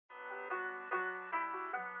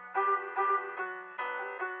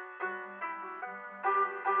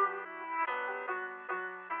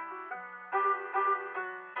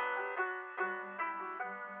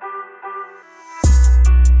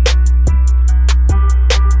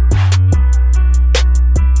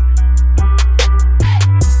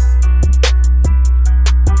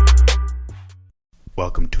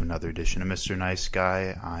edition of Mr. Nice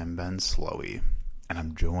Guy. I'm Ben Slowey, and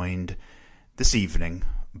I'm joined this evening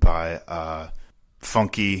by a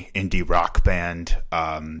funky indie rock band.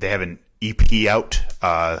 They have an EP out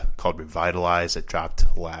called Revitalize. It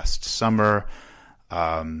dropped last summer.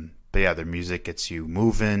 But yeah, their music gets you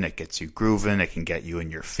moving, it gets you grooving, it can get you in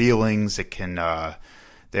your feelings. It can.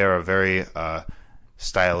 They're a very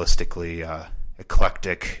stylistically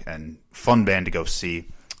eclectic and fun band to go see.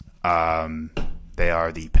 They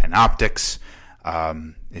are the Panoptics.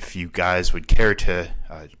 If you guys would care to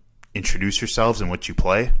introduce yourselves and what you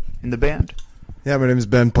play in the band. Yeah, my name is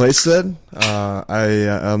Ben Playstead. I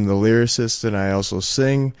am the lyricist, and I also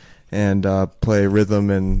sing and play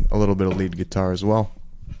rhythm and a little bit of lead guitar as well.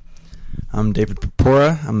 I'm David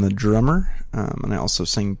Papora. I'm the drummer, and I also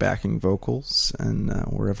sing backing vocals and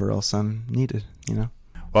wherever else I'm needed, you know.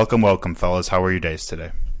 Welcome, fellas. How were your days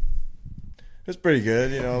today? It was pretty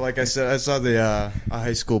good. You know, like I said, I saw the a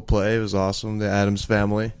high school play. It was awesome. The Addams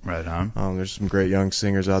Family. Right on. There's some great young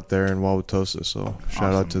singers out there in Wauwatosa, so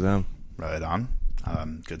shout out to them. Right on.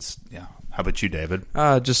 Good. Yeah. How about you, David?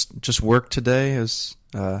 Just work today. It was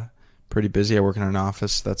pretty busy. I work in an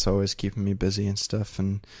office. That's always keeping me busy and stuff.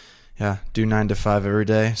 And yeah, do 9 to 5 every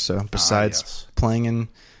day. So besides playing in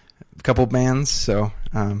a couple bands, so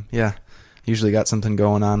yeah, usually got something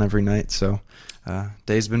going on every night. So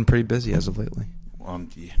day's been pretty busy as of lately.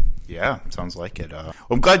 Yeah, sounds like it. Well,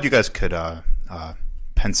 I'm glad you guys could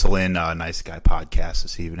pencil in a Nice Guy podcast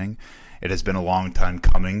this evening. It has been a long time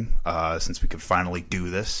coming since we could finally do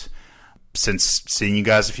this. Since seeing you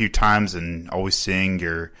guys a few times and always seeing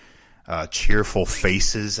your cheerful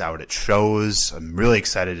faces out at shows, I'm really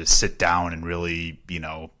excited to sit down and really,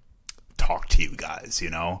 talk to you guys,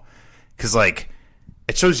 Because,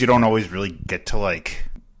 it shows you don't always really get to,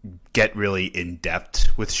 get really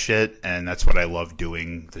in-depth with shit, and that's what I love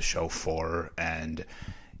doing the show for. And,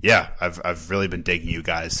 yeah, I've really been digging you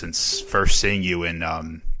guys since first seeing you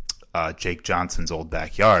in Jake Johnson's old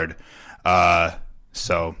backyard.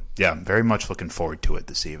 So, yeah, I'm very much looking forward to it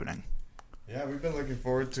this evening. Yeah, we've been looking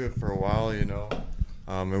forward to it for a while,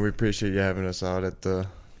 and we appreciate you having us out at the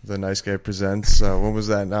Nice Guy Presents. When was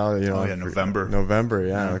that now? November. November,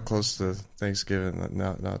 yeah, close to Thanksgiving.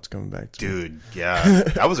 Now it's coming back to Dude, yeah,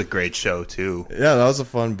 that was a great show, too. Yeah, that was a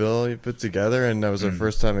fun bill you put together, and that was our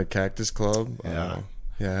first time at Cactus Club. Yeah,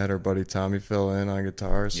 I had our buddy Tommy fill in on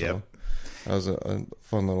guitar, so that was a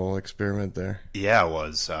fun little experiment there. Yeah, it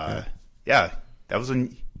was. Yeah, that was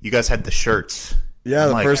when you guys had the shirts. Yeah,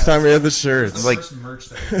 the first time we had the shirts. The first merch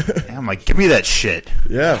that I'm like, give me that shit.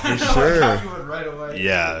 Yeah, for sure. I thought you would right away.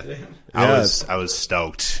 Yeah. I was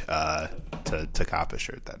stoked to cop a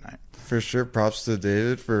shirt that night. For sure. Props to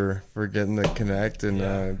David for getting the connect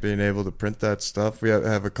and being able to print that stuff. We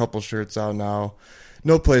have a couple shirts out now.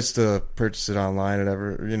 No place to purchase it online and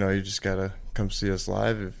ever. You just gotta come see us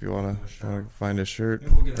live if you want to find a shirt.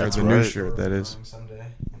 We'll get That's a right. New shirt, that is. Someday,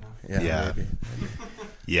 Yeah. Maybe.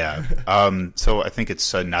 Yeah. So I think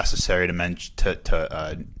it's necessary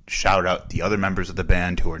to shout out the other members of the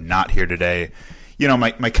band who are not here today.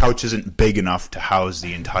 My couch isn't big enough to house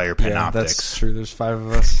the entire Panoptics. Yeah, that's true. There's 5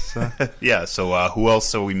 of us. So. Yeah. So who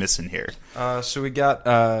else are we missing here? So we got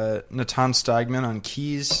Natan Steigman on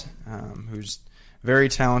keys, who's very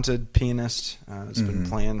talented pianist. Has been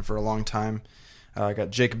playing for a long time. I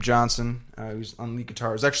got Jacob Johnson, who's on lead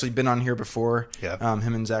guitar. Has actually been on here before. Yeah.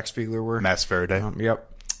 Him and Zach Spiegler were. Mass Faraday. Yep.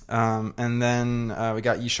 And then we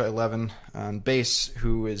got Yishai Levin on bass,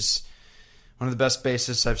 who is one of the best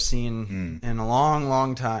bassists I've seen in a long,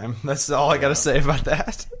 long time. That's all I got to say about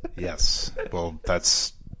that. Yes. Well,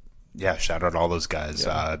 shout out to all those guys.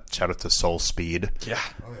 Yeah. Shout out to Soul Speed. Yeah.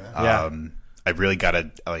 Oh, yeah. I really got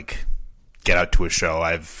to get out to a show.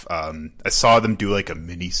 I saw them do a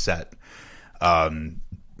mini set at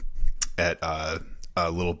a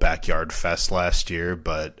little backyard fest last year,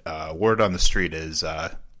 but word on the street is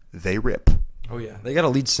they rip. Oh yeah, they got a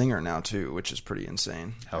lead singer now too, which is pretty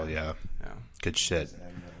insane. Hell yeah. Yeah. Good shit.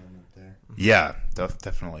 Yeah,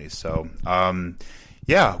 definitely. So,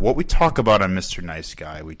 what we talk about on Mr. Nice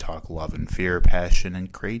Guy, we talk love and fear, passion,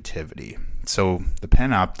 and creativity. So, the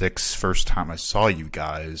Panoptics, first time I saw you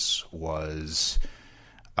guys was,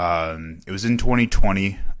 it was in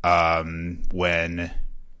 2020, when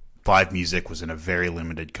live music was in a very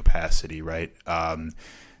limited capacity, right? I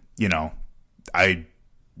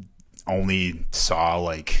only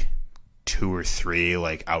saw 2 or 3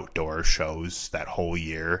 outdoor shows that whole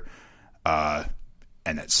year, and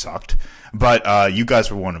it sucked. But you guys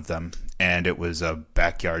were one of them, and it was a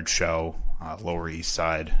backyard show, Lower East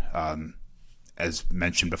Side. As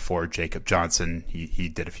mentioned before, Jacob Johnson, he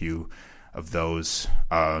did a few of those.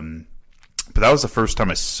 But that was the first time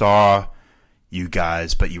I saw you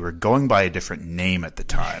guys, but you were going by a different name at the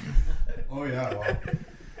time. Oh, yeah.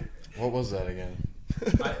 Well, what was that again?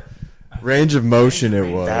 Range of Motion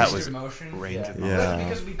it was. That was Motion. Range of Motion. Yeah.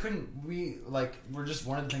 Because we just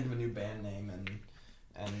wanted to think of a new band name, and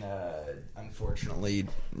unfortunately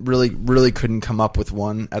really couldn't come up with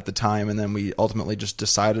one at the time, and then we ultimately just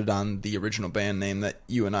decided on the original band name that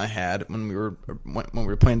you and I had when we were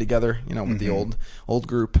playing together, with the old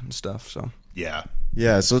group and stuff. So yeah,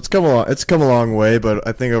 so it's come a long way, but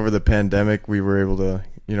I think over the pandemic we were able to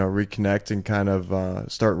reconnect and kind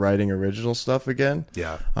of start writing original stuff again.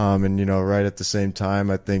 Yeah. And right at the same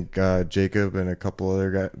time, I think Jacob and a couple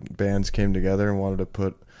other bands came together and wanted to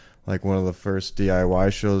put like one of the first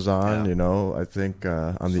DIY shows on. I think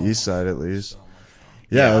on the east side at least.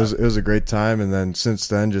 Yeah, it was a great time, and then since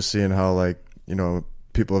then, just seeing how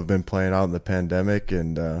people have been playing out in the pandemic,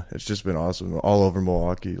 and it's just been awesome all over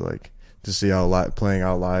Milwaukee. To see how playing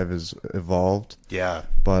out live has evolved. Yeah.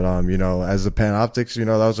 But as the Panoptics, that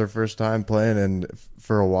was our first time playing, and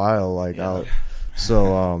for a while, out.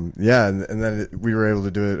 So and then we were able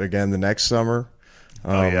to do it again the next summer,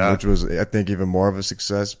 which was I think even more of a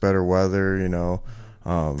success. Better weather,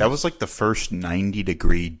 that was like the first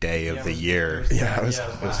 90-degree day of the year.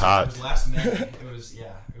 It was hot. It was last May. It was.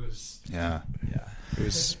 Yeah. It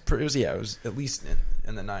was at least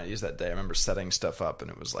in the 90s that day. I remember setting stuff up,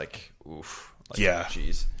 and it was like, oof.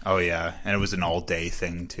 Jeez. Oh, yeah. And it was an all-day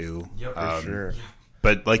thing, too. Yep, for sure.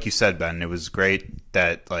 But like you said, Ben, it was great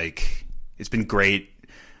that, it's been great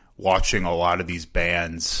watching a lot of these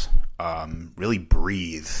bands really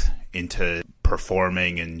breathe into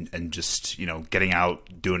performing and just, getting out,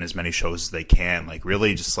 doing as many shows as they can.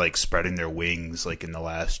 Really just, spreading their wings, in the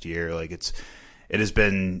last year. It has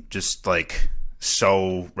been just,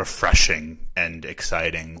 so refreshing and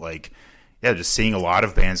exciting. Just seeing a lot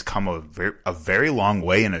of bands come a very long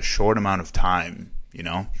way in a short amount of time,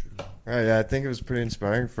 Right, yeah, I think it was pretty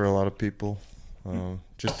inspiring for a lot of people,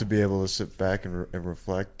 just to be able to sit back and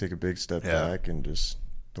reflect, take a big step back, and just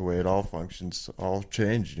the way it all functions, all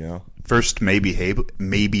changed, First Maybe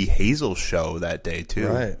Hazel show that day too.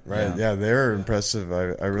 Right. Yeah, they're impressive.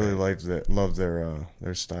 I really loved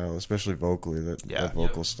their style, especially vocally. That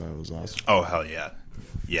vocal style was awesome. Oh hell yeah.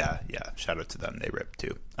 Yeah. Shout out to them. They ripped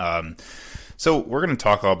too. So we're going to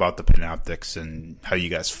talk all about the Panoptics and how you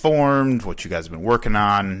guys formed, what you guys have been working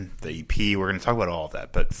on, the EP. We're going to talk about all of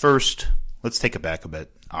that. But first, let's take it back a bit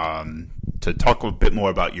to talk a bit more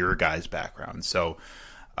about your guys' background. So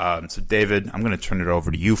David, I'm going to turn it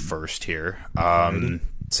over to you first here.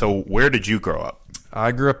 So where did you grow up?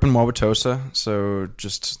 I grew up in Wauwatosa, so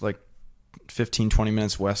just 15, 20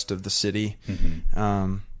 minutes west of the city.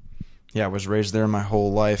 Mm-hmm. I was raised there my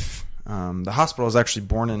whole life. The hospital I was actually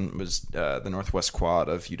born in was the Northwest Quad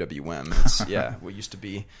of UWM. It's, what used to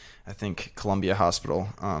be, I think, Columbia Hospital.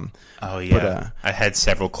 I had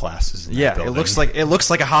several classes in that building. It looks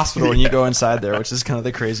like a hospital when you go inside there, which is kind of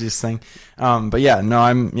the craziest thing. I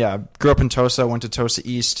grew up in Tosa, went to Tosa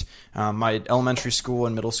East. My elementary school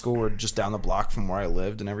and middle school were just down the block from where I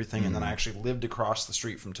lived and everything, and then I actually lived across the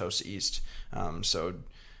street from Tosa East. So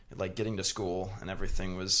getting to school and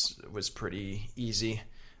everything was pretty easy.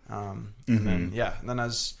 And then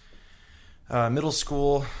as middle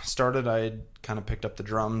school started, I kind of picked up the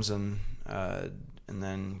drums and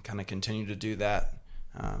then kind of continued to do that.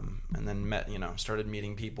 And then started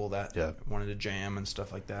meeting people that wanted to jam and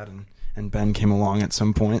stuff like that. And Ben came along at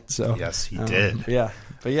some point. So yes, he did.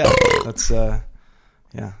 That's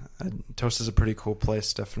Tosa's a pretty cool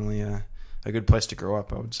place. Definitely a good place to grow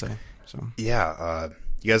up, I would say. So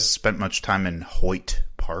you guys spent much time in Hoyt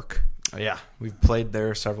Park? Yeah, we've played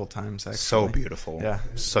there several times. Actually, so beautiful. Yeah,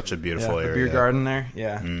 such a beautiful area. The beer garden there.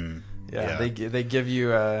 Yeah. They give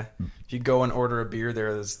you if you go and order a beer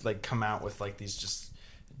there, there's come out with these just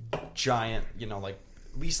giant, at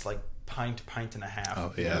least pint and a half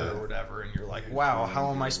of beer or whatever, and you're like, wow,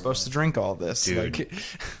 how am I supposed to drink all this? Dude.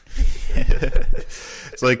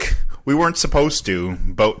 It's we weren't supposed to,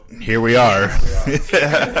 but here we are.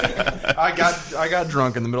 I got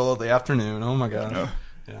drunk in the middle of the afternoon. Oh my god. Oh.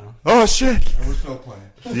 Yeah. Oh shit! And we're still playing.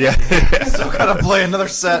 Yeah. Still gotta play another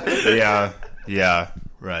set. Yeah.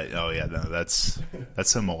 Right. Oh yeah. No, that's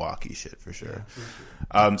some Milwaukee shit for sure.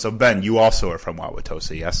 So Ben, you also are from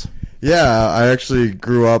Wauwatosa, yes? Yeah, I actually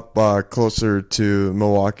grew up closer to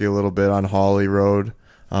Milwaukee a little bit on Hawley Road,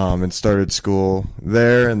 and started school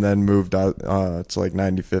there, and then moved out to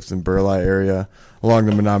 95th and Burleigh area along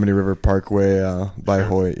the Menominee River Parkway by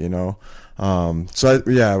Hoyt, we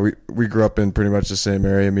grew up in pretty much the same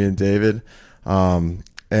area, me and David.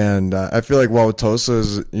 And I feel like Wauwatosa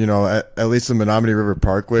is, you know, at least the Menominee River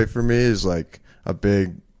Parkway for me is like a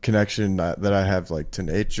big connection that I have like to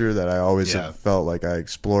nature that I always have felt like I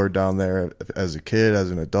explored down there as a kid, as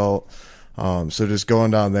an adult. So just going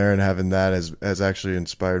down there and having that has actually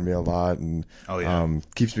inspired me a lot, and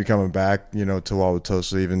keeps me coming back, you know, to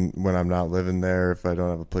Wauwatosa even when I'm not living there, if I don't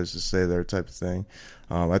have a place to stay there, type of thing.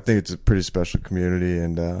 I think it's a pretty special community,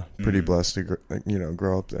 and pretty blessed to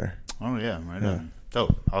grow up there. Oh yeah, right on.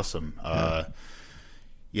 Dope, awesome.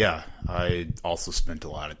 Yeah, I also spent a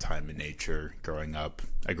lot of time in nature growing up.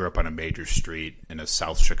 I grew up on a major street in a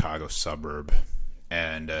South Chicago suburb,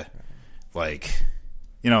 and like,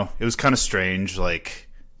 you know, it was kind of strange, like,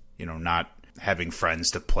 you know, not having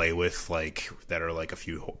friends to play with, like, that are like a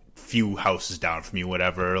few houses down from you,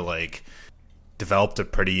 whatever. Like, developed a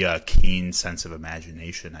pretty keen sense of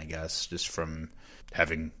imagination, I guess, just from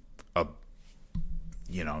having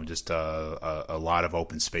just a lot of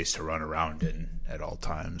open space to run around in at all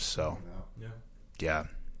times. So, yeah.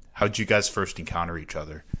 How'd you guys first encounter each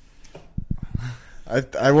other?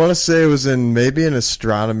 I want to say it was in maybe an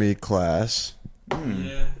astronomy class.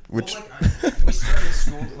 Yeah. Which we started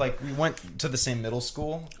school, like we went to the same middle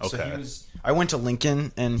school. Okay. So I went to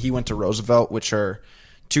Lincoln and he went to Roosevelt, which are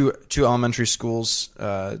two elementary schools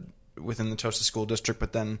within the Tosa School District.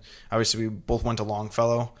 But then obviously we both went to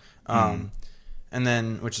Longfellow, and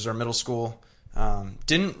then which is our middle school.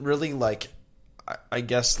 Didn't really I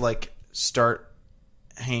guess start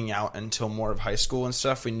hanging out until more of high school and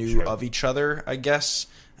stuff. We knew of each other, I guess.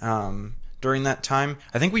 During that time,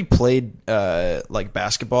 I think we played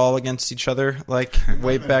basketball against each other,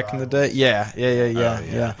 way back in the day. Yeah.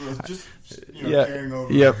 It was just carrying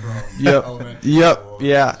over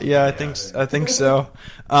I think so.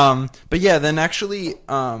 But yeah, then actually,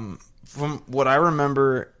 from what I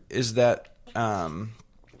remember is that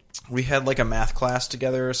we had like a math class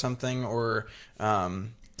together or something, or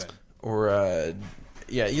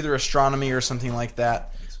either astronomy or something like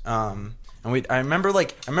that. And I remember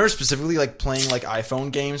specifically playing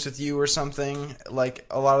iPhone games with you or something,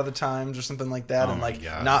 a lot of the times or something like that,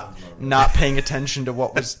 not paying attention to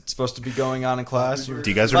what was supposed to be going on in class. Do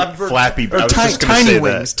you guys remember Flappy Bird? Tiny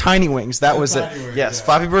Wings. Tiny Wings. That was it. Wings, yes,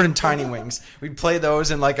 Flappy Bird and Tiny Wings. We'd play those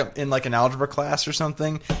in an algebra class or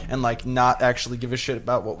something, and not actually give a shit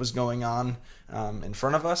about what was going on in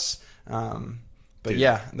front of us. But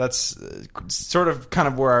yeah, that's sort of kind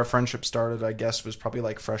of where our friendship started, I guess, was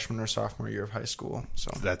probably freshman or sophomore year of high school.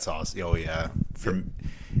 So that's awesome. Oh yeah.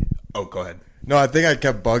 Go ahead. No, I think I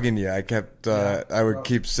kept bugging you. I kept I would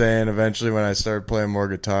keep saying eventually when I started playing more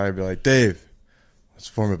guitar, I'd be like, Dave, let's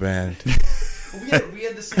form a band. we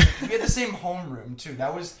had the same homeroom too.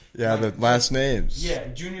 That was the last names. Yeah,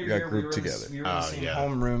 junior year we were together. We were in the same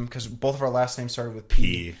homeroom because both of our last names started with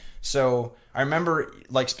P. So I remember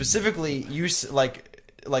specifically you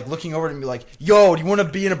looking over to me like, "Yo, do you want to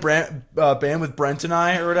be in a band with Brent and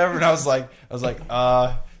I or whatever?" And I was like,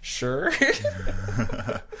 sure.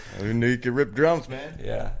 I didn't know you could rip drums, man.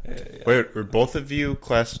 Yeah. Wait, were both of you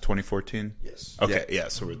class of 2014? Yes. Okay, yeah,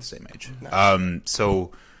 so we're the same age. Nice.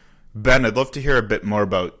 So Ben, I'd love to hear a bit more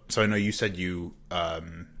about. So I know you said you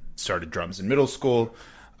started drums in middle school.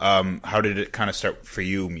 How did it kind of start for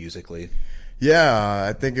you musically? Yeah,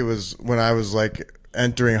 I think it was when I was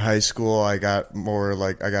entering high school. I got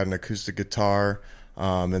an acoustic guitar,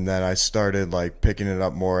 and then I started picking it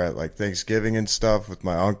up more at Thanksgiving and stuff with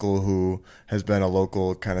my uncle, who has been a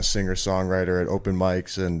local kind of singer songwriter at open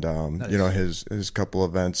mics and nice. His couple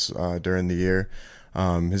events during the year.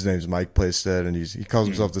 His name's Mike Playstead, and he calls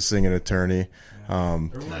himself the singing attorney.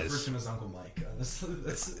 Everyone refers to him as Uncle Mike.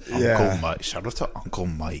 Uncle Mike. Shout out to Uncle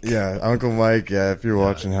Mike. Yeah, Uncle Mike. Yeah, if you're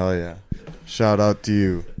watching, hell yeah. Shout out to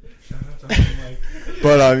you. Shout out to Uncle Mike.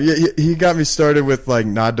 But he got me started with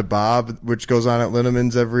Nod to Bob, which goes on at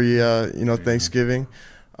Linneman's every Thanksgiving.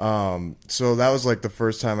 So that was the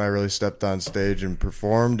first time I really stepped on stage and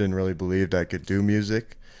performed and really believed I could do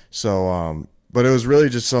music. So but it was really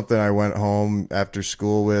just something I went home after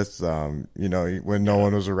school with. When no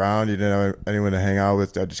one was around, you didn't have anyone to hang out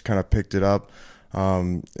with. I just kind of picked it up,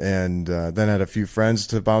 and then had a few friends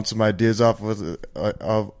to bounce some ideas off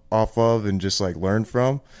of, and just learn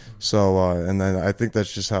from. So and then I think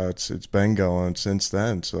that's just how it's been going since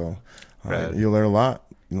then. So you learn a lot.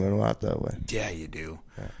 You learn a lot that way. Yeah, you do.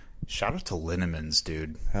 Yeah. Shout out to Linneman's,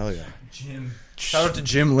 dude. Hell yeah, Jim. Shout out to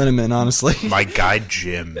Jim Linneman, honestly. My guy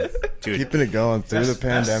Jim, dude, keeping it going through the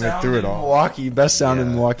pandemic, through it all. Milwaukee, best sound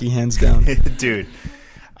in Milwaukee, hands down. Dude,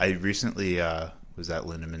 I recently was at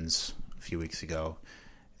Linneman's a few weeks ago,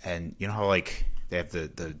 and you know how they have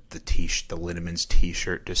the Linneman's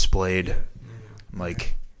T-shirt displayed. I'm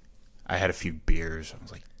I had a few beers. I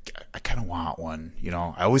was like, I kind of want one. You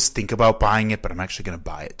know, I always think about buying it, but I'm actually gonna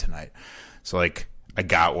buy it tonight. So like, I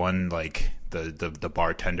got one. Like the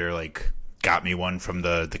bartender like got me one from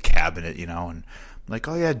the cabinet. You know, and I'm like,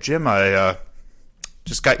 oh yeah, Jim, I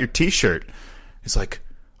just got your T-shirt. He's like,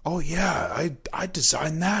 oh yeah, I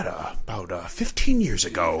designed that about 15 years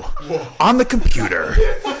ago on the computer.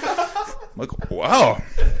 I'm like, wow.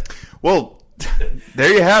 Well,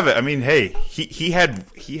 there you have it. I mean, hey, he's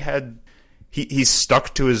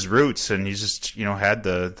stuck to his roots, and he's just, you know, had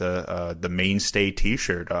the mainstay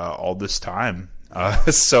T-shirt all this time.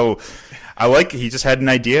 So I like, he just had an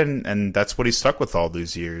idea, and that's what he stuck with all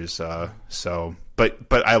these years. But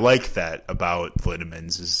I like that about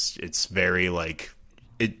Lindeman's, is it's very like,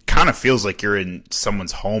 it kind of feels like you're in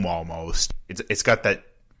someone's home almost. It's got that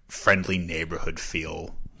friendly neighborhood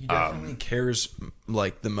feel. He definitely cares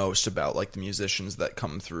like the most about like the musicians that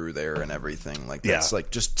come through there and everything. Like that's like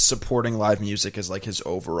just supporting live music is like his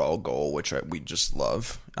overall goal, which we just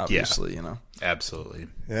love. Obviously, you know. Absolutely.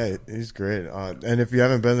 Yeah, he's great. And if you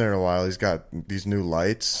haven't been there in a while, he's got these new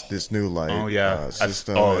lights, this new light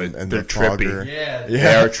system, and they're the trippy. fogger. Yeah,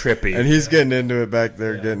 they are trippy. And he's getting into it back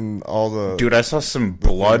there, getting all the... Dude, I saw some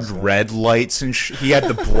blood red lights, and he had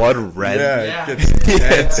the blood red. Yeah, get some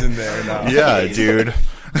dents in there now. Yeah, dude.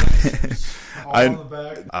 on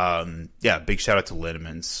the back. Yeah, big shout out to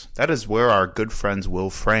Lindeman's. That is where our good friends Will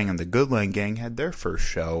Frang and the Goodland Gang had their first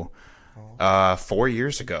show 4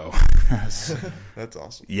 years ago. That's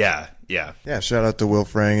awesome. Yeah. Shout out to Will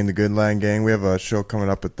Frang and the Goodland Gang. We have a show coming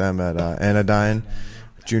up with them at Anodyne,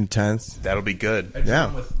 June 10th. That'll be good.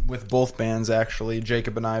 Yeah, with both bands actually.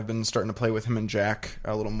 Jacob and I have been starting to play with him and Jack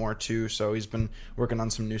a little more too. So he's been working on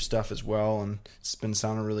some new stuff as well, and it's been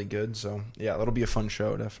sounding really good. So yeah, that'll be a fun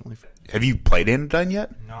show definitely. Have you played Anodyne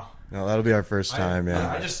yet? No, that'll be our first time.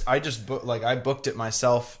 I just booked it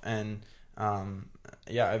myself, and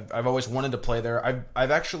I've always wanted to play there.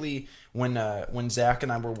 I've actually when Zach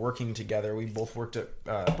and I were working together, we both worked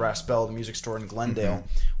at Brass Bell, the music store in Glendale.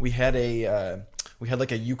 Mm-hmm. We had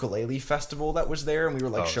like a ukulele festival that was there, and we were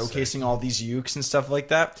like showcasing all these ukes and stuff like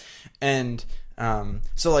that. And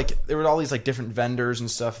so like there were all these like different vendors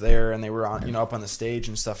and stuff there, and they were on, you know, up on the stage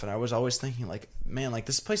and stuff. And I was always thinking like, man, like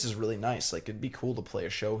this place is really nice. Like it'd be cool to play a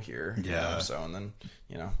show here. Yeah. You know? So and then,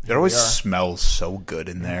 you know, it always smells so good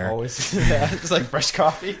in there. Always, yeah, it's like fresh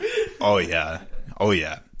coffee. Oh yeah.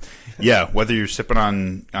 Yeah, whether you're sipping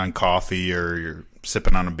on coffee or you're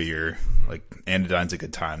sipping on a beer, like Anodyne's a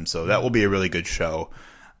good time. So that will be a really good show.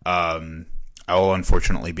 I will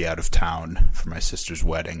unfortunately be out of town for my sister's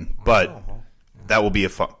wedding, but that will be a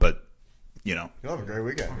fun. But you know, you'll have a great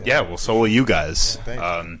weekend. Yeah, well, so will you guys. There's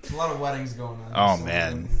a lot of weddings going on. Oh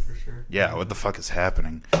man, for sure. Yeah, what the fuck is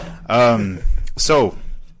happening? So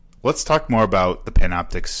let's talk more about the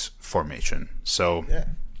Panoptics formation. So,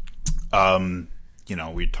 you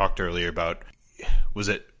know, we talked earlier about, was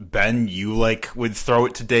it Ben, you like would throw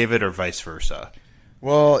it to David or vice versa?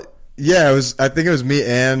 Well, yeah, I think it was me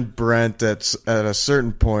and Brent at a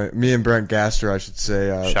certain point. Me and Brent Gaster, I should say.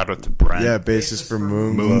 Shout out to Brent. Yeah, bassist for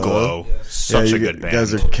Moonglow. Yeah. Such a good band. You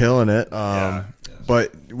guys are killing it.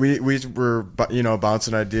 But we were, you know,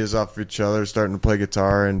 bouncing ideas off of each other, starting to play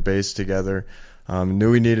guitar and bass together.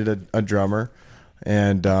 Knew we needed a drummer.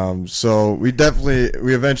 And so we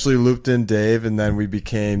eventually looped in Dave, and then we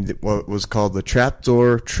became what was called the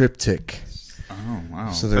Trapdoor Triptych. Oh,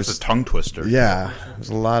 wow. So that's a tongue twister. Yeah. There's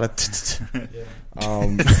a lot of...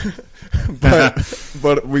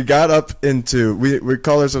 but we got up into... We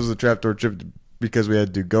call ourselves the Trapdoor Triptych because we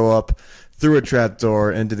had to go up through a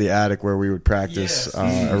trapdoor into the attic where we would practice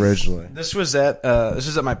originally. This was at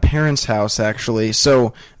my parents' house, actually.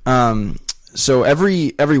 So... So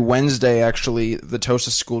every Wednesday, actually, the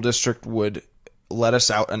Tosa School District would let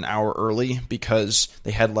us out an hour early because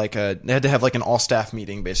they had to have like an all staff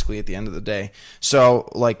meeting basically at the end of the day. So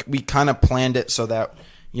like we kind of planned it so that,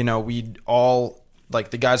 you know, we'd all,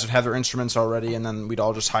 like, the guys would have their instruments already, and then we'd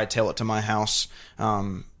all just hightail it to my house,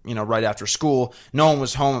 you know, right after school. No one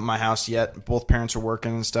was home at my house yet. Both parents were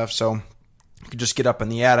working and stuff, so you could just get up in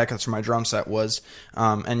the attic. That's where my drum set was.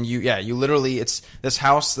 And you literally, it's this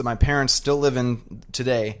house that my parents still live in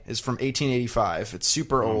today is from 1885. It's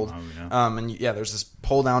super old. And there's this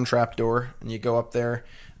pull down trap door, and you go up there.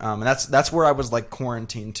 And that's where I was like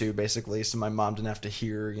quarantined to, basically. So my mom didn't have to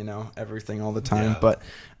hear, you know, everything all the time.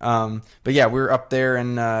 Yeah. But yeah, we were up there,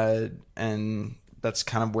 and that's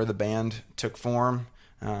kind of where the band took form.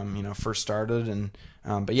 You know, first started, and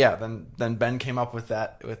but yeah, then Ben came up with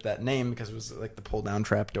that name because it was like the pull down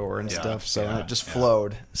trap door and stuff. So and it just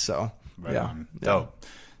flowed. So right on. Dope.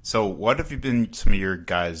 So what have you been some of your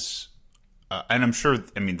guys' And I'm sure,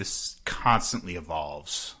 I mean, this constantly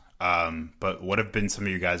evolves. But what have been some of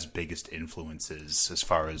your guys' biggest influences as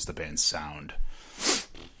far as the band's sound?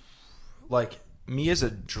 Like, me as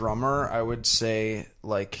a drummer, I would say,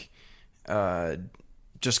 like,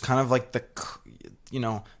 just kind of like the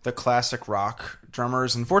classic rock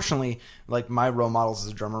drummers. Unfortunately, like, my role models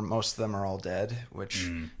as a drummer, most of them are all dead,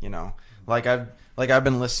 which, I've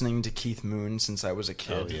been listening to Keith Moon since I was a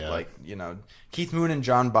kid. Oh, yeah. Like, Keith Moon and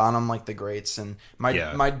John Bonham, like the greats. And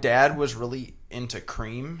my dad was really into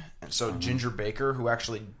Cream. And so Ginger Baker, who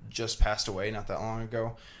actually just passed away not that long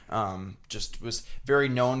ago, just was very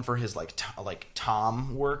known for his like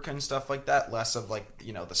tom work and stuff like that. Less of like,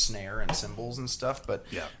 the snare and cymbals and stuff. But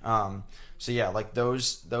so yeah, like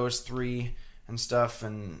those three and stuff.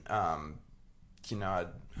 And I'm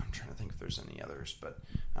trying to think if there's any others, but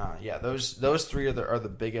those three are the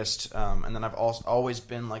biggest. And then I've also always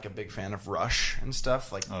been like a big fan of Rush and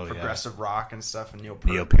stuff, like progressive rock and stuff. And Neil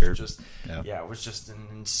Peart was just an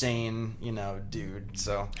insane, dude.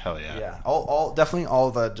 So hell yeah, all definitely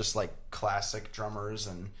all the just like classic drummers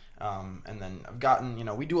and then I've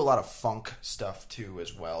gotten, we do a lot of funk stuff too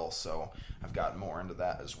as well. So I've gotten more into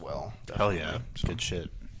that as well. Definitely. Hell yeah, good shit.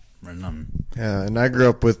 Yeah, and I grew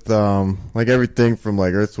up with like everything from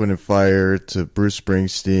like Earth, Wind and Fire to Bruce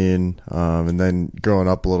Springsteen, and then growing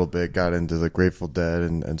up a little bit, got into the Grateful Dead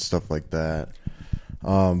and stuff like that.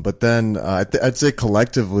 But then I'd say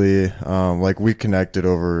collectively, like we connected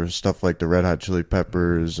over stuff like the Red Hot Chili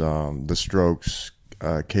Peppers, the Strokes,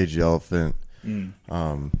 Cage the Elephant,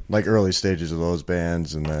 like early stages of those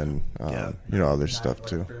bands, and then other stuff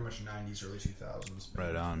too. Very much 90s, early 2000s.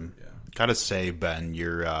 Right on. Yeah. Gotta say, Ben,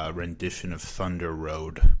 your rendition of Thunder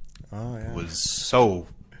Road was so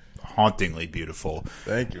hauntingly beautiful.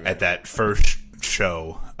 Thank you. At that first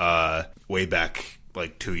show, way back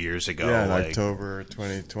like 2 years ago. Yeah, in like, October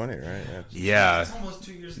 2020, right? Yeah. That's almost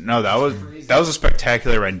 2 years ago. No, that was a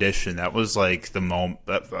spectacular rendition. That was like the moment.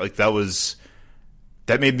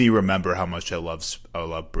 That made me remember how much I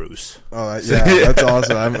love Bruce. Oh yeah, that's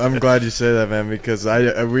awesome. I'm glad you say that, man, because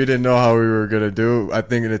we didn't know how we were gonna do. I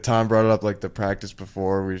think that Tom brought it up like the practice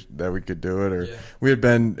before that we could do it, or we had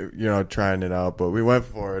been trying it out, but we went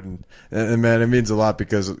for it, and man, it means a lot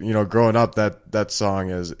because growing up that song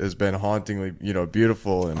has been hauntingly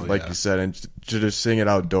beautiful, and you said, and to just sing it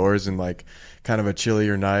outdoors and like kind of a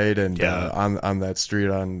chillier night and on that street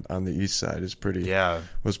on the east side was pretty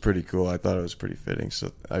cool. I thought it was pretty fitting,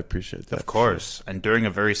 so I appreciate that. Of course, and during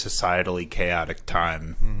a very societally chaotic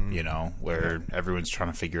time, where everyone's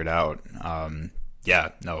trying to figure it out.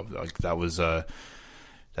 That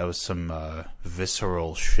was some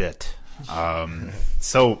visceral shit.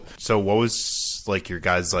 So what was like your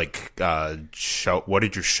guys' like show? What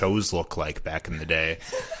did your shows look like back in the day?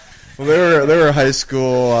 Well, they were high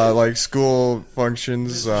school like school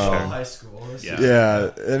functions. High school.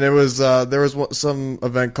 Yeah, and it was there was some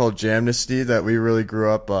event called Jamnesty that we really grew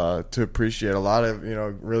up to appreciate. A lot of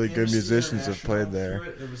really good musicians have played there.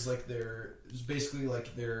 It was like basically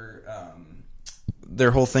like their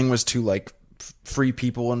whole thing was to like free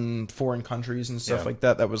people in foreign countries and stuff like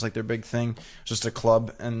that. That was like their big thing. Just a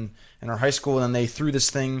club in our high school, and then they threw this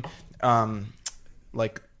thing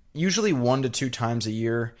like usually 1 to 2 times a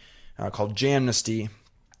year. Called Jamnesty,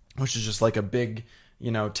 which is just like a big,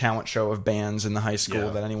 talent show of bands in the high school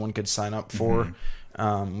that anyone could sign up for,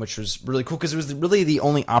 which was really cool because it was really the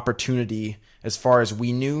only opportunity, as far as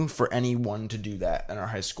we knew, for anyone to do that in our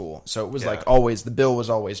high school. So it was like always, the bill was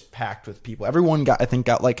always packed with people. Everyone got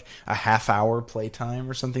like a half-hour playtime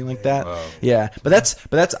or something like that. Wow. Yeah, but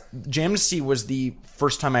that's Jamnesty was the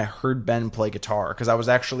first time I heard Ben play guitar, because I was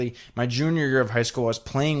actually my junior year of high school. I was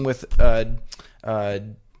playing with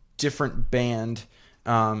different band.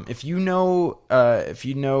 If you know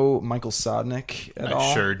Michael Sodnick at all,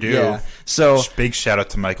 I sure do. Yeah. So big shout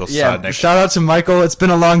out to Michael Sodnick. Shout out to Michael. It's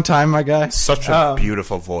been a long time, my guy. Such a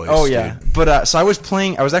beautiful voice. Oh yeah. Dude. But so I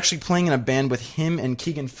was actually playing in a band with him and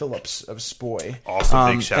Keegan Phillips of Spoy.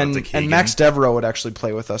 Also big shout out to Keegan. And Max Devereaux would actually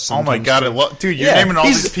play with us sometimes. Oh my god, I love, dude, you're naming all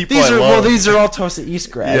these people I love. Well, these are all Tosa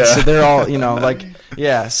East grads, so they're all,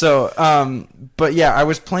 so but yeah, I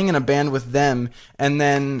was playing in a band with them, and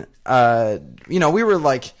then we were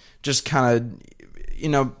like just kind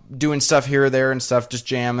of doing stuff here or there and stuff, just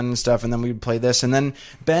jamming and stuff, and then we would play this, and then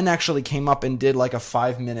Ben actually came up and did like a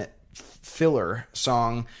 5-minute filler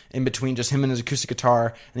song in between just him and his acoustic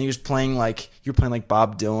guitar, and he was playing like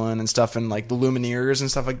Bob Dylan and stuff, and like the Lumineers and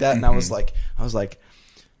stuff like that, and I was like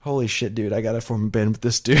holy shit, dude, I gotta form a band with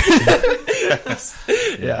this dude. It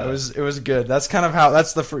was good. That's kind of how it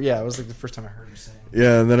was like the first time I heard him sing.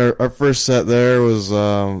 Yeah, and then our first set there was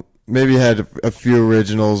maybe had a few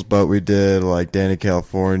originals, but we did like Danny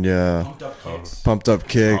California, Pumped Up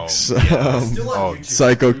Kicks,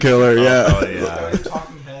 Psycho Killer, yeah. Oh yeah.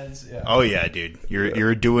 Talking Heads, yeah. Oh yeah, dude.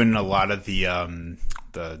 You're doing a lot of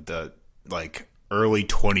the like early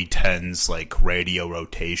 2010s like radio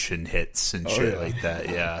rotation hits and shit like that.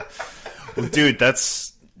 Yeah. Well, dude, I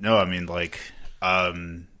mean like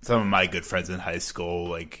some of my good friends in high school,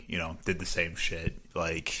 like, you know, did the same shit.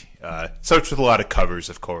 Like, starts with a lot of covers,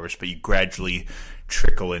 of course, but you gradually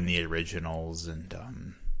trickle in the originals.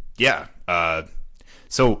 And,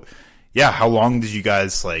 so, yeah, how long did you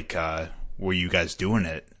guys, like, were you guys doing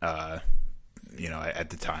it, at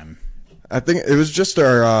the time? I think it was just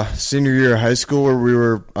our senior year of high school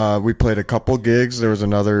where we played a couple gigs. There was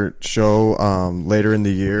another show later in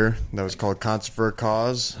the year that was called Concert for a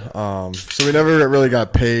Cause. So we never really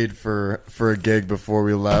got paid for a gig before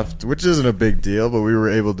we left, which isn't a big deal, but we were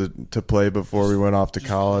able to play before we went off to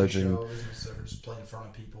college. And just play in front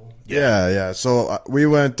of people. Yeah. So we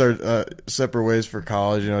went our separate ways for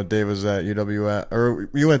college. You know, Dave was at UWM, or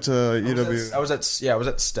you went to UW. I was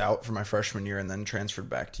at Stout for my freshman year, and then transferred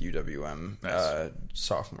back to UWM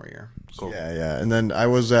sophomore year. Cool. Yeah. And then I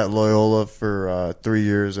was at Loyola for 3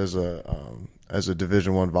 years as a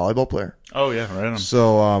Division I volleyball player. Oh yeah, right on.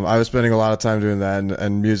 So I was spending a lot of time doing that,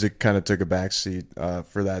 and music kind of took a backseat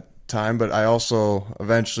for that time. But I also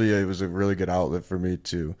eventually it was a really good outlet for me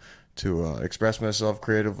to express myself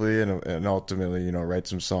creatively and ultimately, you know, write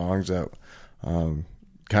some songs that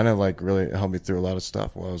kind of like really helped me through a lot of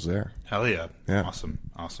stuff while I was there. Hell yeah. Yeah.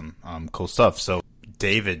 Awesome. Cool stuff. So,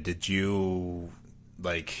 David, did you,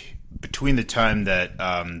 like, between the time that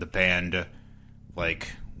the band,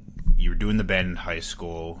 like, you were doing the band in high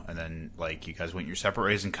school and then, like, you guys went your separate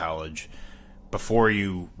ways in college, before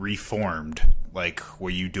you reformed, like, were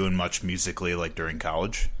you doing much musically, like, during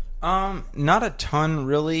college? Not a ton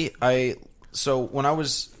really. So when I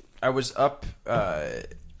was up at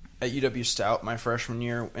UW Stout my freshman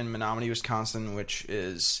year in Menominee, Wisconsin, which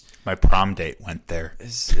is my prom date went there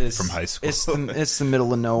from high school. It's the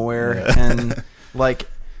middle of nowhere, and like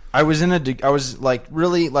I was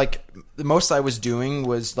really like the most I was doing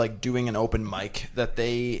was like doing an open mic that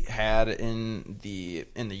they had in the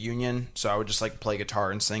union. So I would just like play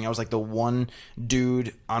guitar and sing. I was like the one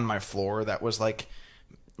dude on my floor that was like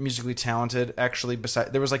musically talented. Actually,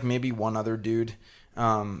 there was like maybe one other dude,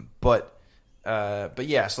 but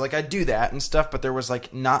yeah. So like I'd do that and stuff, but there was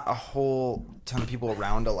like not a whole ton of people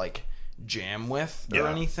around to like jam with or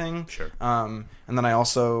anything. Sure. And then I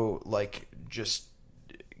also like just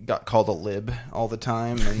got called a lib all the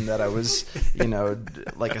time, and that I was, you know,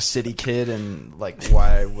 like a city kid, and like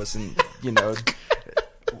why I wasn't, you know,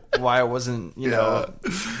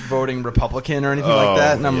 voting Republican or anything like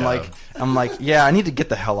that. And I'm like, yeah, I need to get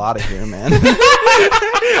the hell out of here, man.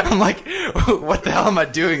 I'm like, what the hell am I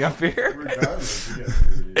doing up here?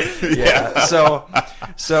 Yeah.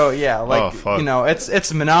 So yeah, like, you know,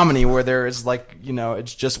 it's Menominee where there is like, you know,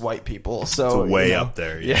 it's just white people. So it's way up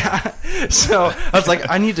there. Yeah. So I was like,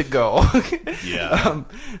 I need to go. Yeah.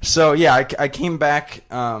 So yeah, I came back,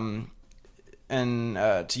 and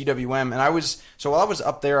to UWM, and while I was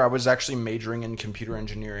up there, I was actually majoring in computer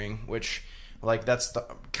engineering, which like that's the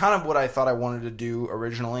kind of what I thought I wanted to do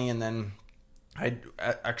originally. And then I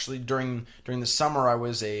actually during the summer I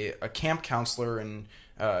was a camp counselor in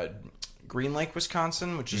Green Lake,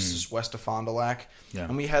 Wisconsin, which is just west of Fond du Lac. Yeah.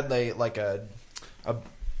 And we had like a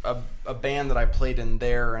band that I played in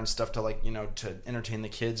there and stuff to like, you know, to entertain the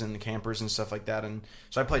kids and the campers and stuff like that. And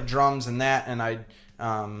so I played drums in that, and I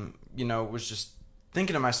you know, was just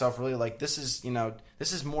thinking to myself really like, this is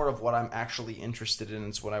more of what I'm actually interested in.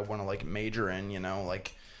 It's what I want to like major in, you know,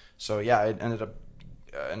 like, so yeah, I ended up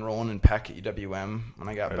enrolling in PEC at UWM when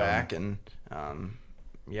I got back, and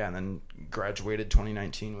yeah, and then graduated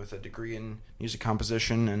 2019 with a degree in music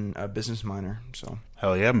composition and a business minor. So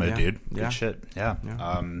hell yeah, dude, good shit. Yeah.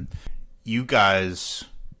 You guys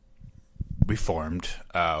reformed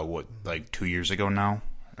like 2 years ago now,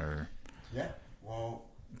 or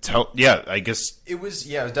I guess it was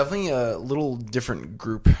definitely a little different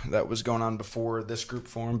group that was going on before this group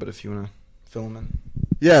formed. But if you want to fill them in,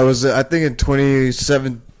 yeah, it was I think in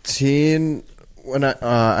 2017 when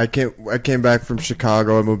I came back from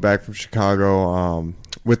Chicago. I moved back from Chicago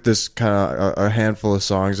with this kind of a handful of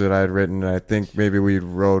songs that I had written. And I think maybe we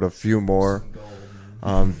wrote a few more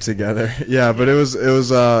together. Yeah, but it was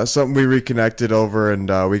something we reconnected over, and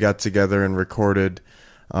we got together and recorded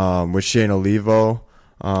with Shane Olivo.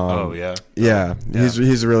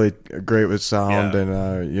 He's really great with sound,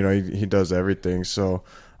 and you know, he does everything. So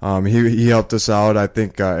He helped us out. I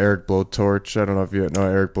think Eric Blowtorch. I don't know if you know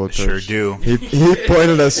Eric Blowtorch. Sure do. He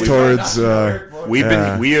pointed us towards.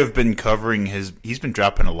 We have been covering his. He's been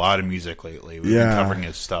dropping a lot of music lately. We've been covering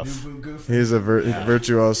his stuff. He's a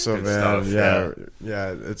virtuoso, Good man. stuff,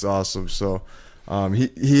 Yeah, it's awesome. So,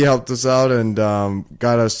 he helped us out and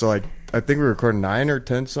got us to like I think we recorded 9 or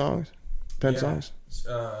 10 songs. 10 songs.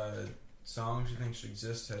 Songs you think should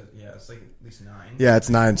exist? It's like at least 9. Yeah, it's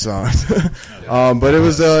 9 songs. But it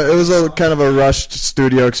was a kind of a rushed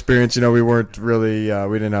studio experience. You know, we weren't really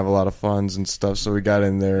we didn't have a lot of funds and stuff, so we got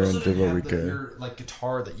in there and did what we could. Your like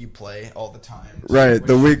guitar that you play all the time. Right.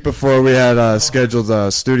 The week before we had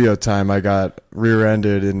scheduled studio time, I got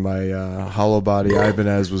rear-ended in my hollow body.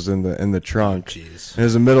 Ibanez was in the trunk. Jeez. It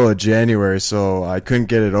was the middle of January, so I couldn't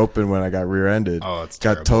get it open when I got rear-ended. Oh, it's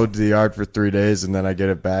got terrible. towed to the yard for 3 days, and then I get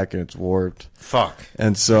it back and it's warped. Fuck.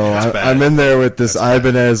 And so That's bad. I'm in there with this That's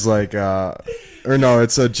Ibanez or no,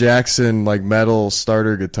 it's a Jackson like metal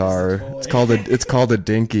starter guitar. It's called a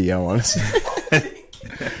Dinky, I want to say.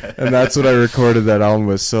 And that's what I recorded that album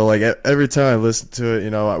with. So like every time I listen to it,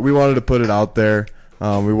 you know, we wanted to put it out there.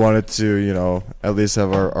 We wanted to, you know, at least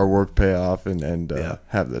have our work pay off and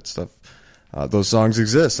have that stuff. Those songs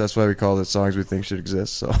exist. That's why we call it songs we think should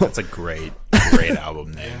exist. So That's a great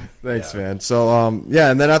album name. Thanks, man. So, and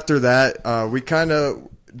then after that, we kind of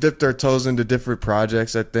dipped our toes into different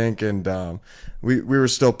projects, I think, and we were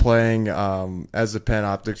still playing as the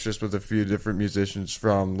Panoptics, just with a few different musicians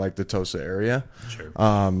from like the Tosa area. Sure.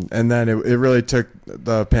 And then it really took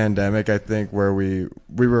the pandemic, I think, where we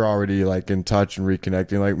were already like in touch and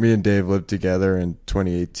reconnecting. Like me and Dave lived together in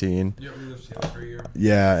 2018. Yeah, we lived together for a year.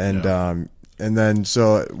 Yeah, and then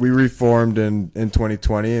so we reformed in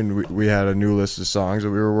 2020, and we had a new list of songs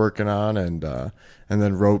that we were working on, and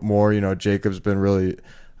then wrote more. You know, Jacob's been really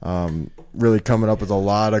coming up with a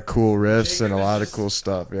lot of cool riffs and a lot of cool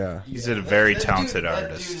stuff. Yeah, He's a very talented That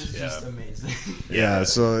artist. dude is just amazing. yeah.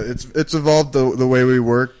 So it's evolved the way we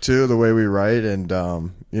work too, the way we write, and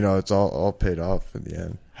you know, it's all paid off in the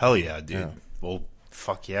end. Hell yeah, dude. Yeah. Well,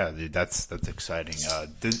 fuck yeah, dude. That's exciting.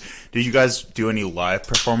 Did you guys do any live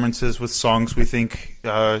performances with songs we think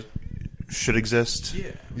should exist?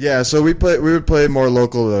 Yeah, so we would play more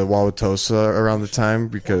local to Wauwatosa around the time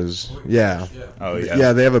because Oh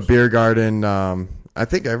yeah. they have a beer garden I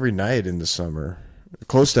think every night in the summer,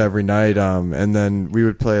 close to every night, and then we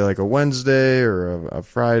would play like a Wednesday or a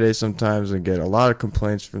Friday sometimes and get a lot of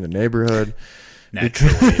complaints from the neighborhood.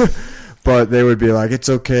 Naturally. But they would be like, "It's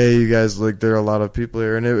okay, you guys. Like, there are a lot of people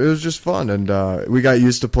here," and it was just fun. And we got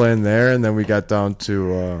used to playing there, and then we got down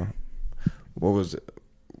to what was it?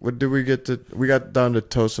 What did we get to? We got down to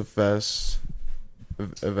Tosa Fest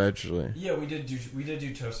eventually. Yeah, we did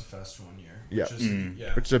do Tosa Fest one year. Yeah. Which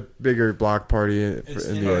is, Which is a bigger block party It's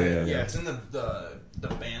in in the area. Yeah, it's in the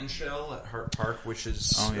band shell at Hart Park, which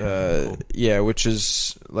is cool. which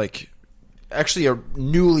is like actually a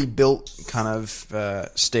newly built kind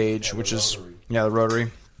of stage, which is the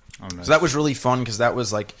Rotary. Oh, nice. So that was really fun because that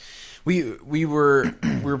was like we were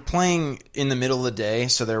playing in the middle of the day,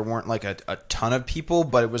 so there weren't like a ton of people,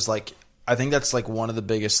 but it was like I think that's like one of the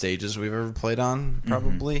biggest stages we've ever played on,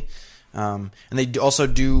 probably. And they also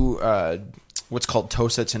do what's called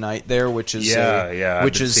Tosa Tonight there, which is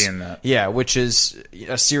I've been seeing that. Yeah, which is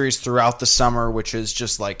a series throughout the summer, which is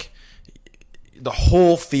just like the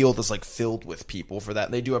whole field is like filled with people for that.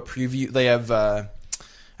 They do a preview. They have I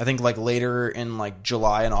think like later in like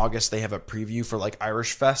July and August they have a preview for like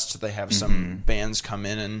Irish Fest. So they have some bands come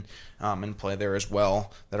in and play there as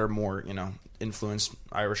well that are more, you know, influenced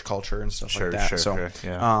Irish culture and stuff like that. So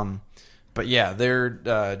but yeah,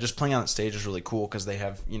 they're just playing on that stage is really cool because they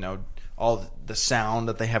have, you know, all the sound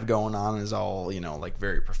that they have going on is all, you know, like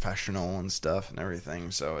very professional and stuff and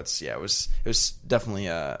everything. So it's it was definitely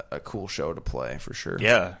a cool show to play for sure.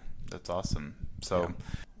 Yeah, that's awesome. So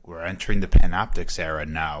we're entering the Panoptics era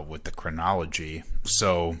now with the chronology.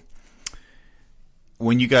 So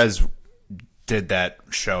when you guys did that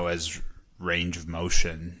show as Range of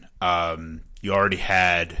Motion, you already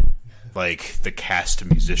had like the cast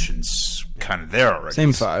of musicians kind of there already.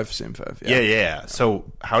 Same five. Yeah.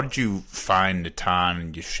 So how did you find Natan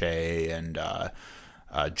and Yashay and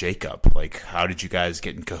Jacob? Like, how did you guys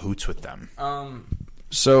get in cahoots with them?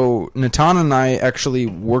 So Natan and I actually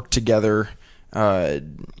worked together.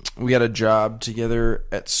 We had a job together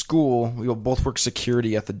at school. We both worked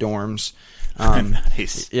security at the dorms.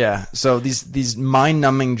 Nice. Yeah. So these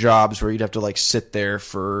mind-numbing jobs where you'd have to like sit there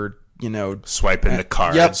for, you know, swiping the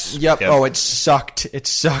cards. Yep. Oh, it sucked.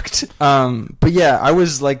 But yeah, I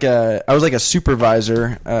was like a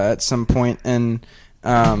supervisor at some point, and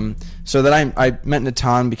so that I met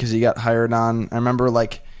Natan because he got hired on. I remember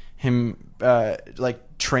like him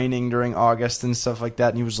like training during August and stuff like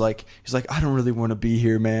that, and he's like, I don't really want to be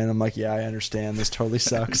here, man. I'm like, yeah, I understand. This totally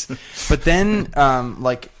sucks. But then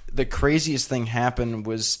like the craziest thing happened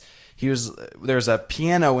was there's a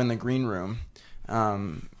piano in the green room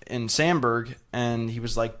in Sandburg, and he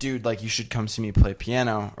was like, dude, like you should come see me play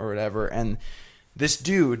piano or whatever. And this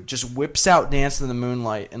dude just whips out Dance in the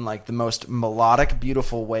Moonlight in like the most melodic,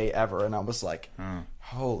 beautiful way ever. And I was like,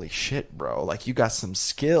 holy shit, bro. Like you got some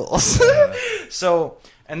skills. So,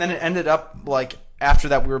 and then it ended up like after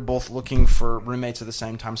that, we were both looking for roommates at the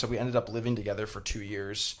same time. So we ended up living together for 2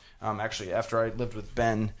 years. Actually, after I lived with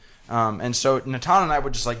Ben. And so Natan and I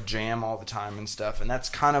would just like jam all the time and stuff. And that's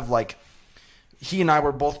kind of like, he and I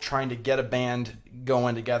were both trying to get a band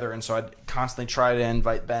going together, and so I'd constantly try to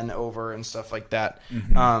invite Ben over and stuff like that.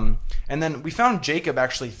 And then we found Jacob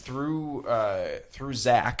actually through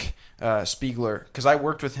Zach Spiegler, because I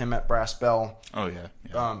worked with him at Brass Bell. Oh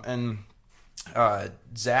yeah. And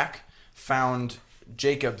Zach found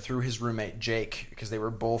Jacob through his roommate Jake, because they were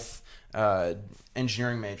both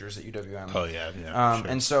engineering majors at UWM. Oh yeah. Sure.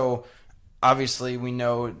 And so obviously we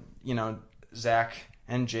know, Zach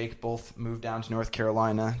and Jake both moved down to North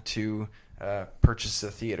Carolina to purchase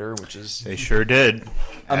a theater, which is they sure did.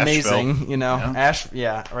 Amazing, Asheville.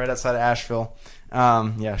 Yeah. Right outside of Asheville.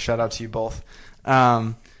 Shout out to you both.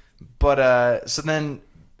 But so then,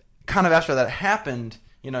 kind of after that happened,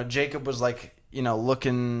 Jacob was like,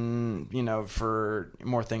 looking, for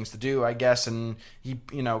more things to do, I guess, and he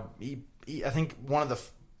I think one of the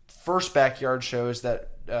first backyard shows that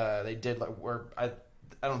they did, like, where I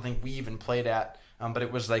don't think we even played at. But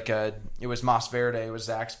it was like it was Mas Verde. It was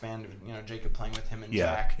Zach's band. Jacob playing with him and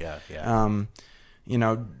Zach. Yeah.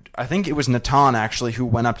 I think it was Natan actually who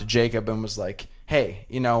went up to Jacob and was like, "Hey,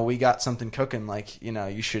 we got something cooking. Like,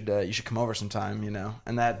 you should come over sometime.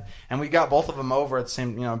 And we got both of them over at the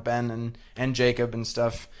same, Ben and Jacob and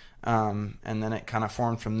stuff. And then it kind of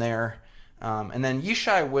formed from there. And then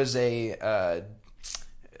Yishai was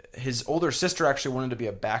his older sister actually wanted to be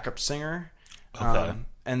a backup singer. Okay.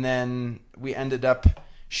 And then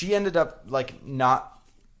she ended up like not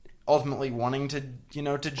ultimately wanting to,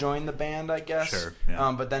 to join the band, I guess. Sure.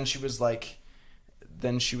 Yeah. But then she was like,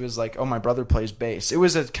 oh, my brother plays bass. It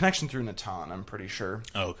was a connection through Natan, I'm pretty sure.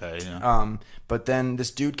 Okay. Yeah. But then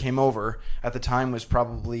this dude came over. At the time was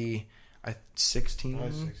probably 16.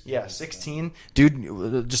 16. Yeah, 16.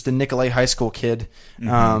 Dude, just a Nicolay High School kid.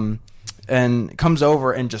 And comes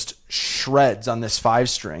over and just shreds on this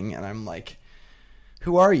 5-string, and I'm like,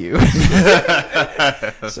 who are you?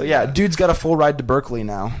 So yeah, dude's got a full ride to Berkeley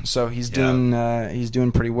now. So he's doing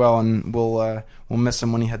pretty well, and we'll miss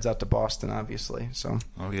him when he heads out to Boston, obviously. So.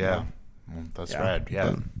 Oh yeah, well, that's rad.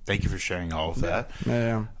 Yeah, thank you for sharing all of that.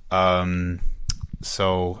 Yeah.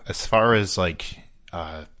 So as far as like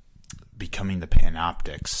becoming the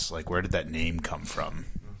Panoptics, like where did that name come from?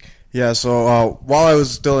 Yeah, so while I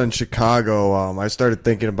was still in Chicago, I started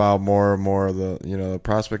thinking about more and more of the, the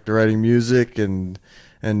prospect of writing music and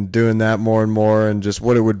doing that more and more, and just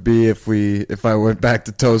what it would be if I went back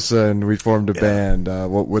to Tosa and we formed a band.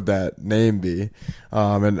 What would that name be?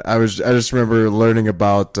 And I just remember learning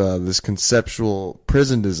about this conceptual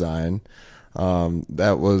prison design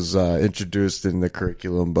that was introduced in the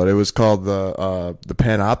curriculum, but it was called the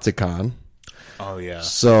Panopticon. Oh yeah.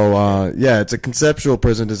 So it's a conceptual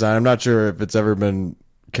prison design. I'm not sure if it's ever been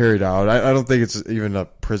carried out. I don't think it's even a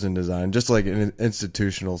prison design, just like an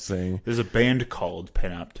institutional thing. There's a band called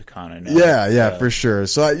Panopticon, I know. Yeah, for sure.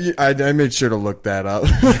 So I made sure to look that up.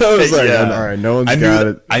 I was like, all right, no one's got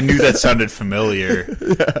it. I knew that sounded familiar,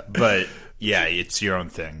 but yeah, it's your own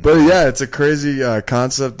thing. But yeah, it's a crazy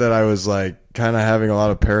concept that I was like kind of having a lot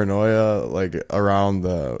of paranoia like around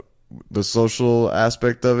the social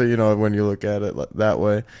aspect of it, when you look at it that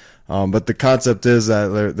way. But the concept is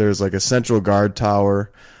that there's like a central guard tower,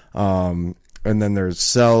 and then there's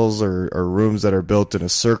cells or rooms that are built in a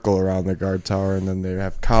circle around the guard tower, and then they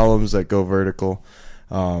have columns that go vertical.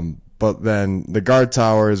 But then the guard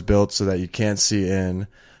tower is built so that you can't see in,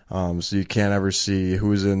 so you can't ever see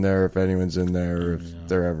who's in there, if anyone's in there, or if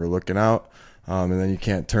they're ever looking out. And then you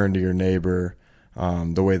can't turn to your neighbor.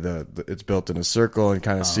 The way it's built in a circle and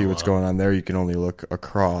kind of see what's going on there. You can only look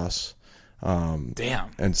across,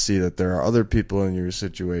 and see that there are other people in your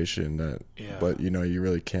situation but you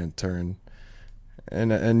really can't turn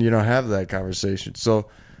and have that conversation. So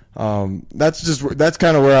that's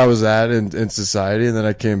kind of where I was at in society, and then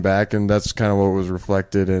I came back, and that's kind of what was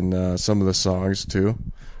reflected in some of the songs too.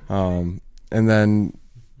 And then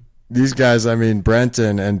these guys, Brent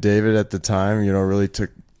and David at the time, really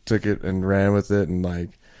took it and ran with it, and like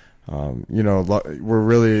were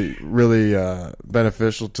really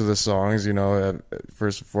beneficial to the songs,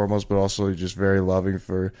 first and foremost, but also just very loving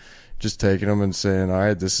for just taking them and saying, all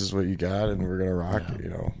right, this is what you got, and we're gonna rock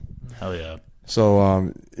it. Hell yeah. So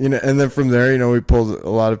and then from there, we pulled a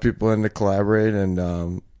lot of people in to collaborate,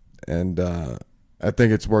 and I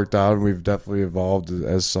think it's worked out, and we've definitely evolved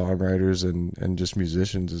as songwriters and just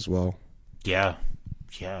musicians as well. Yeah,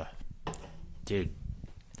 dude,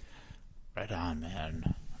 right on,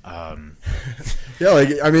 man. Even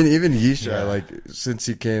Yishai, since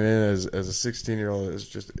he came in as a 16-year-old, has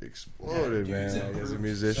just exploded, man. As a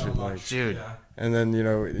musician, dude. And then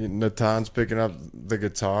Natan's picking up the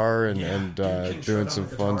guitar and doing some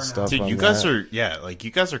fun stuff. Dude, you guys are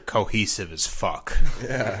cohesive as fuck.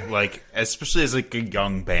 Yeah, especially as a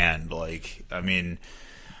young band.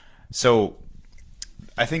 So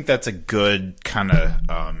I think that's a good kind of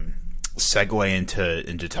segue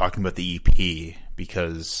into talking about the EP.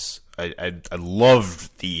 Because I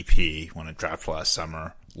loved the EP when it dropped last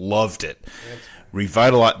summer. Loved it.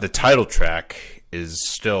 Revitalize. The title track is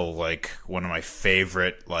still one of my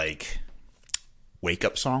favorite wake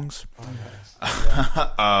up songs. Oh,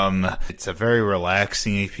 nice. It's a very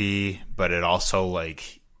relaxing EP, but it also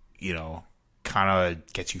kind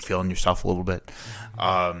of gets you feeling yourself a little bit.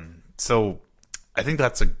 So I think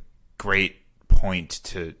that's a great point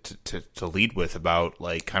to lead with about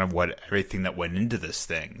kind of what everything that went into this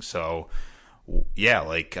thing. So yeah,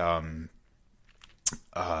 tell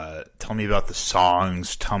me about the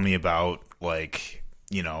songs, tell me about what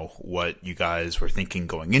you guys were thinking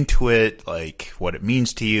going into it, what it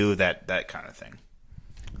means to you, that kind of thing.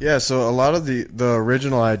 Yeah, so a lot of the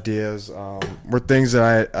original ideas were things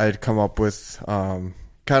that I'd come up with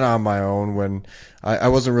kind of on my own when I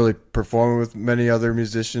wasn't really performing with many other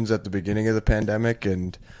musicians at the beginning of the pandemic,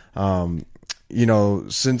 and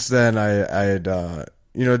since then I had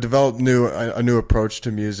developed a new approach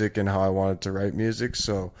to music and how I wanted to write music.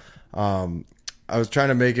 So I was trying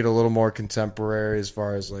to make it a little more contemporary as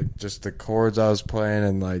far as just the chords I was playing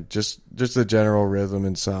and just the general rhythm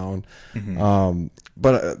and sound. Mm-hmm.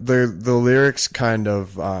 But the lyrics kind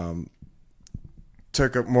of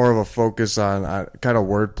took more of a focus on kind of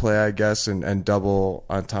wordplay, I guess, and double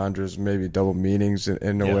entendres, maybe double meanings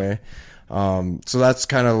in a way. So that's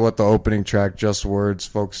kind of what the opening track, Just Words,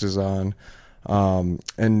 focuses on.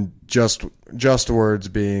 And just words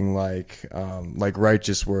being like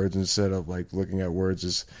righteous words instead of looking at words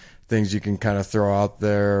as things you can kind of throw out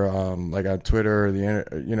there, like on Twitter or the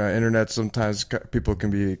internet. Sometimes people can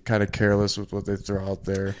be kind of careless with what they throw out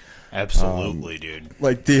there. Absolutely, dude.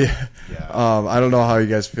 I don't know how you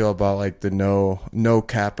guys feel about the no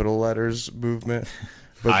capital letters movement.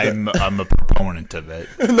 But I'm a proponent of it.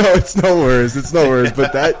 No, it's no worries.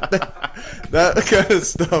 But that kind of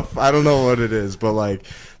stuff, I don't know what it is. But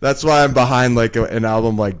that's why I'm behind an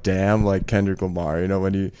album like Damn, like Kendrick Lamar.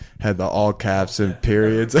 When you had the all caps and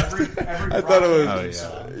periods. I thought it was.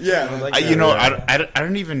 Oh yeah. I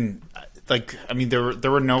don't even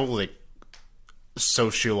there were no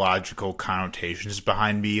sociological connotations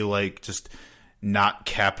behind me just not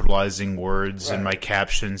capitalizing words in my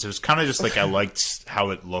captions. It was kind of just I liked how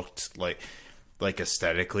it looked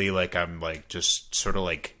aesthetically, I'm just sort of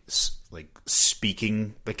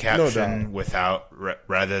speaking the caption without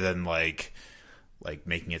rather than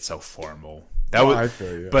making it so formal. I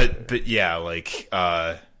feel you. But yeah,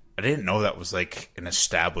 I didn't know that was an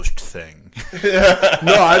established thing.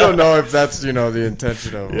 No, I don't know if that's the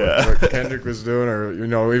intention of what Kendrick was doing,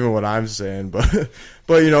 or even what I'm saying, but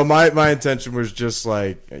my intention was just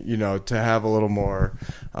to have a little more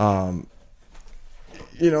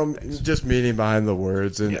just meaning behind the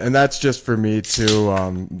words, and that's just for me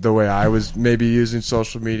too. The way I was maybe using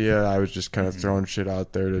social media, I was just kind of throwing shit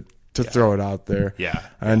out there to throw it out there,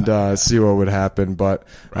 and see what would happen. But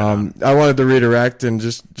I wanted to redirect and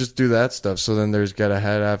just do that stuff. So then there's Get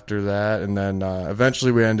Ahead after that, and then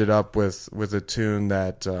eventually we ended up with a tune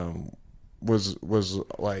that was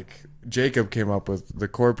Jacob came up with the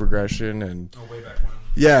chord progression and way back when.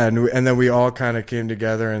 Yeah, and then we all kind of came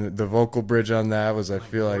together, and the vocal bridge on that was, I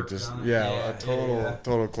feel a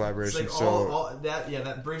total collaboration. It's all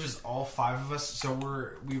that bridges all five of us. So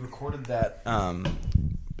we recorded that.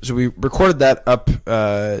 So we recorded that up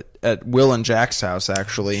at Will and Jack's house,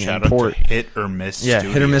 actually. Shout out to Hit or Miss Studios. Yeah,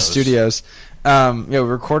 Hit or Miss Studios. We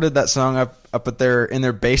recorded that song up at in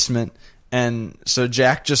their basement, and so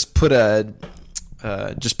Jack just put his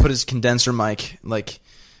condenser mic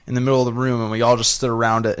in the middle of the room, and we all just stood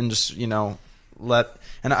around it and just and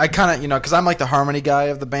I kind of because I'm the harmony guy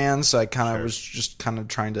of the band, so I kind of was just kind of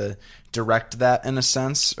trying to direct that in a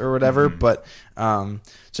sense or whatever. But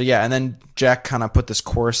so yeah, and then Jack kind of put this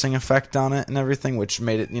chorusing effect on it and everything, which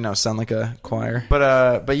made it, you know, sound like a choir.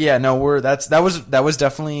 But yeah, no, that was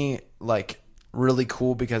definitely like really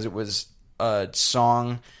cool because it was a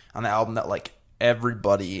song on the album that like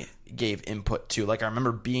everybody gave input to. Like I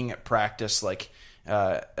remember being at practice like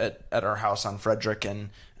at our house on Frederick, and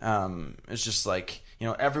it's just like, you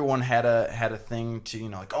know, everyone had a thing to, you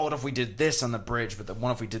know, like, oh, what if we did this on the bridge, but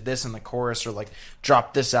what if we did this in the chorus, or like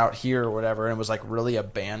drop this out here or whatever. And it was like really a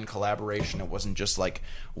band collaboration. It wasn't just like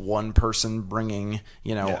one person bringing,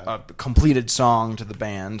 you know, a completed song to the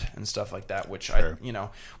band and stuff like that, which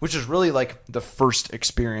which is really like the first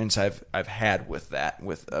experience I've had with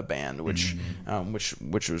a band, which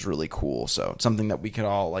was really cool. So it's something that we could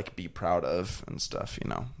all like be proud of and stuff, you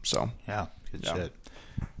know. So yeah, good shit.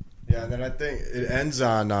 Yeah, and then I think it ends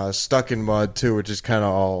on Stuck in Mud too, which is kind of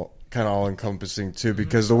all encompassing too,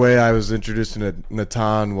 because the way I was introduced to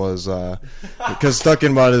Natan was because Stuck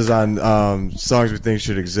in Mud is on Songs We Think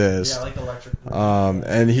Should Exist. Yeah, like Electric.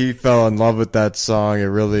 And he fell in love with that song. It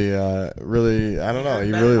really, I don't know,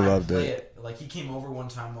 he really loved it. Like he came over one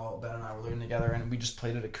time while Ben and I were living together, and we just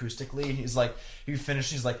played it acoustically. He's like, he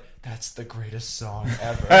finished. He's like, "That's the greatest song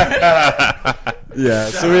ever." Yeah,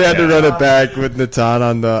 so we had to run it back with Natan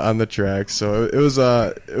on the track. So it was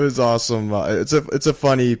awesome. It's a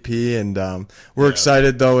fun EP, and we're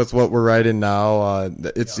excited though with what we're writing now.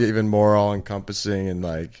 It's even more all encompassing, and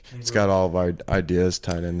like it's got all of our ideas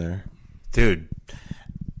tied in there. Dude,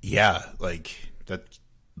 yeah, like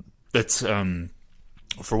that's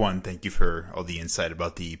for one, thank you for all the insight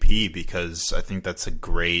about the EP, because I think that's a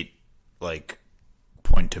great like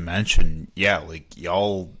point to mention. Yeah, like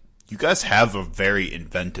you guys have a very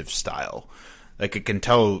inventive style. Like I can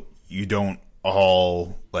tell you don't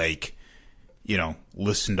all like, you know,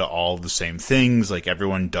 listen to all the same things. Like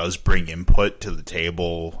everyone does bring input to the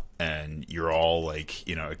table, and you're all like,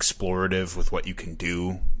 you know, explorative with what you can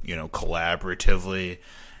do, you know, collaboratively.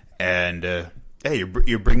 And hey,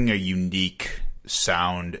 you're bringing a unique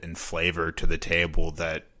sound and flavor to the table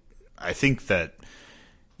that I think that,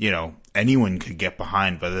 you know, anyone could get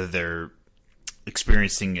behind, whether they're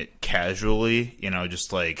experiencing it casually, you know,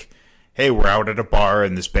 just like, hey, we're out at a bar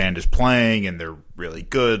and this band is playing and they're really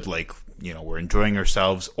good, like, you know, we're enjoying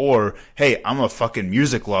ourselves, or hey, I'm a fucking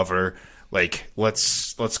music lover, like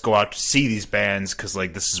let's go out to see these bands because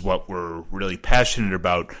like this is what we're really passionate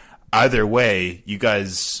about. Either way, you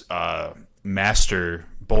guys master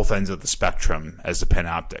both ends of the spectrum as the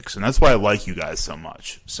Panoptics, and that's why I like you guys so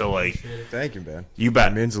much. So like, thank you, man. You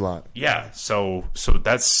bet. It means a lot. Yeah. So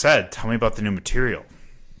that said, tell me about the new material.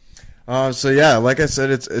 So yeah, like I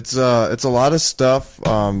said, it's a lot of stuff.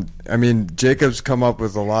 I mean, Jacob's come up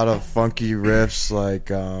with a lot of funky riffs, like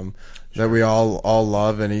that we all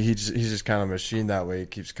love, and he's just kind of a machine that way. He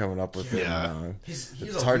keeps coming up with it.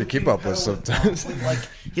 It's hard to keep up with sometimes. Like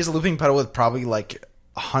he has a looping pedal with probably like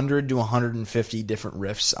 100 to 150 different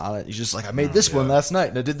riffs on it. He's just like, I made this one last night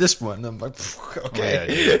and I did this one. And I'm like,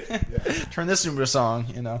 okay, turn this into a song,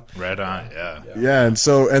 you know. Right on, yeah.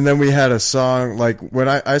 And then we had a song, like when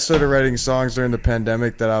I started writing songs during the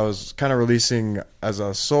pandemic that I was kind of releasing as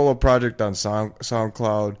a solo project on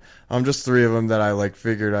SoundCloud. Just 3 of them that I like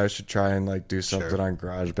figured I should try and like do something on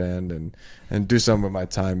GarageBand and do something with my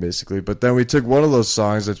time basically. But then we took one of those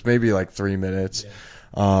songs that's maybe like 3 minutes.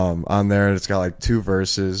 On there, and it's got like 2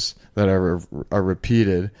 verses that are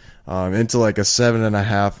repeated into like a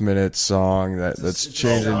 7.5 minute song that's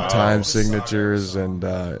changing time signatures, and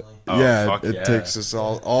it takes us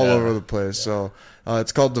all over the place. So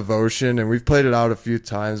it's called Devotion, and we've played it out a few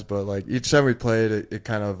times, but like each time we play it, it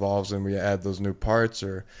kind of evolves, and we add those new parts,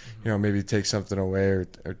 or you know, maybe take something away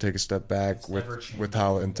or take a step back with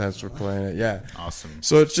how intense we're playing it. Yeah, awesome.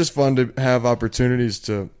 So it's just fun to have opportunities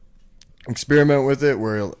to experiment with it,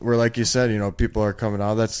 where like you said, you know, people are coming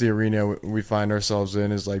out. That's the arena we find ourselves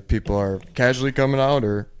in, is like people are casually coming out,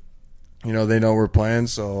 or you know, they know we're playing,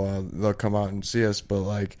 so they'll come out and see us. But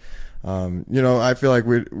like, you know, I feel like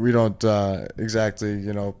we don't exactly,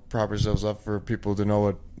 you know, prop ourselves up for people to know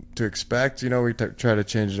what to expect. You know, we try to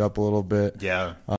change it up a little bit. Yeah.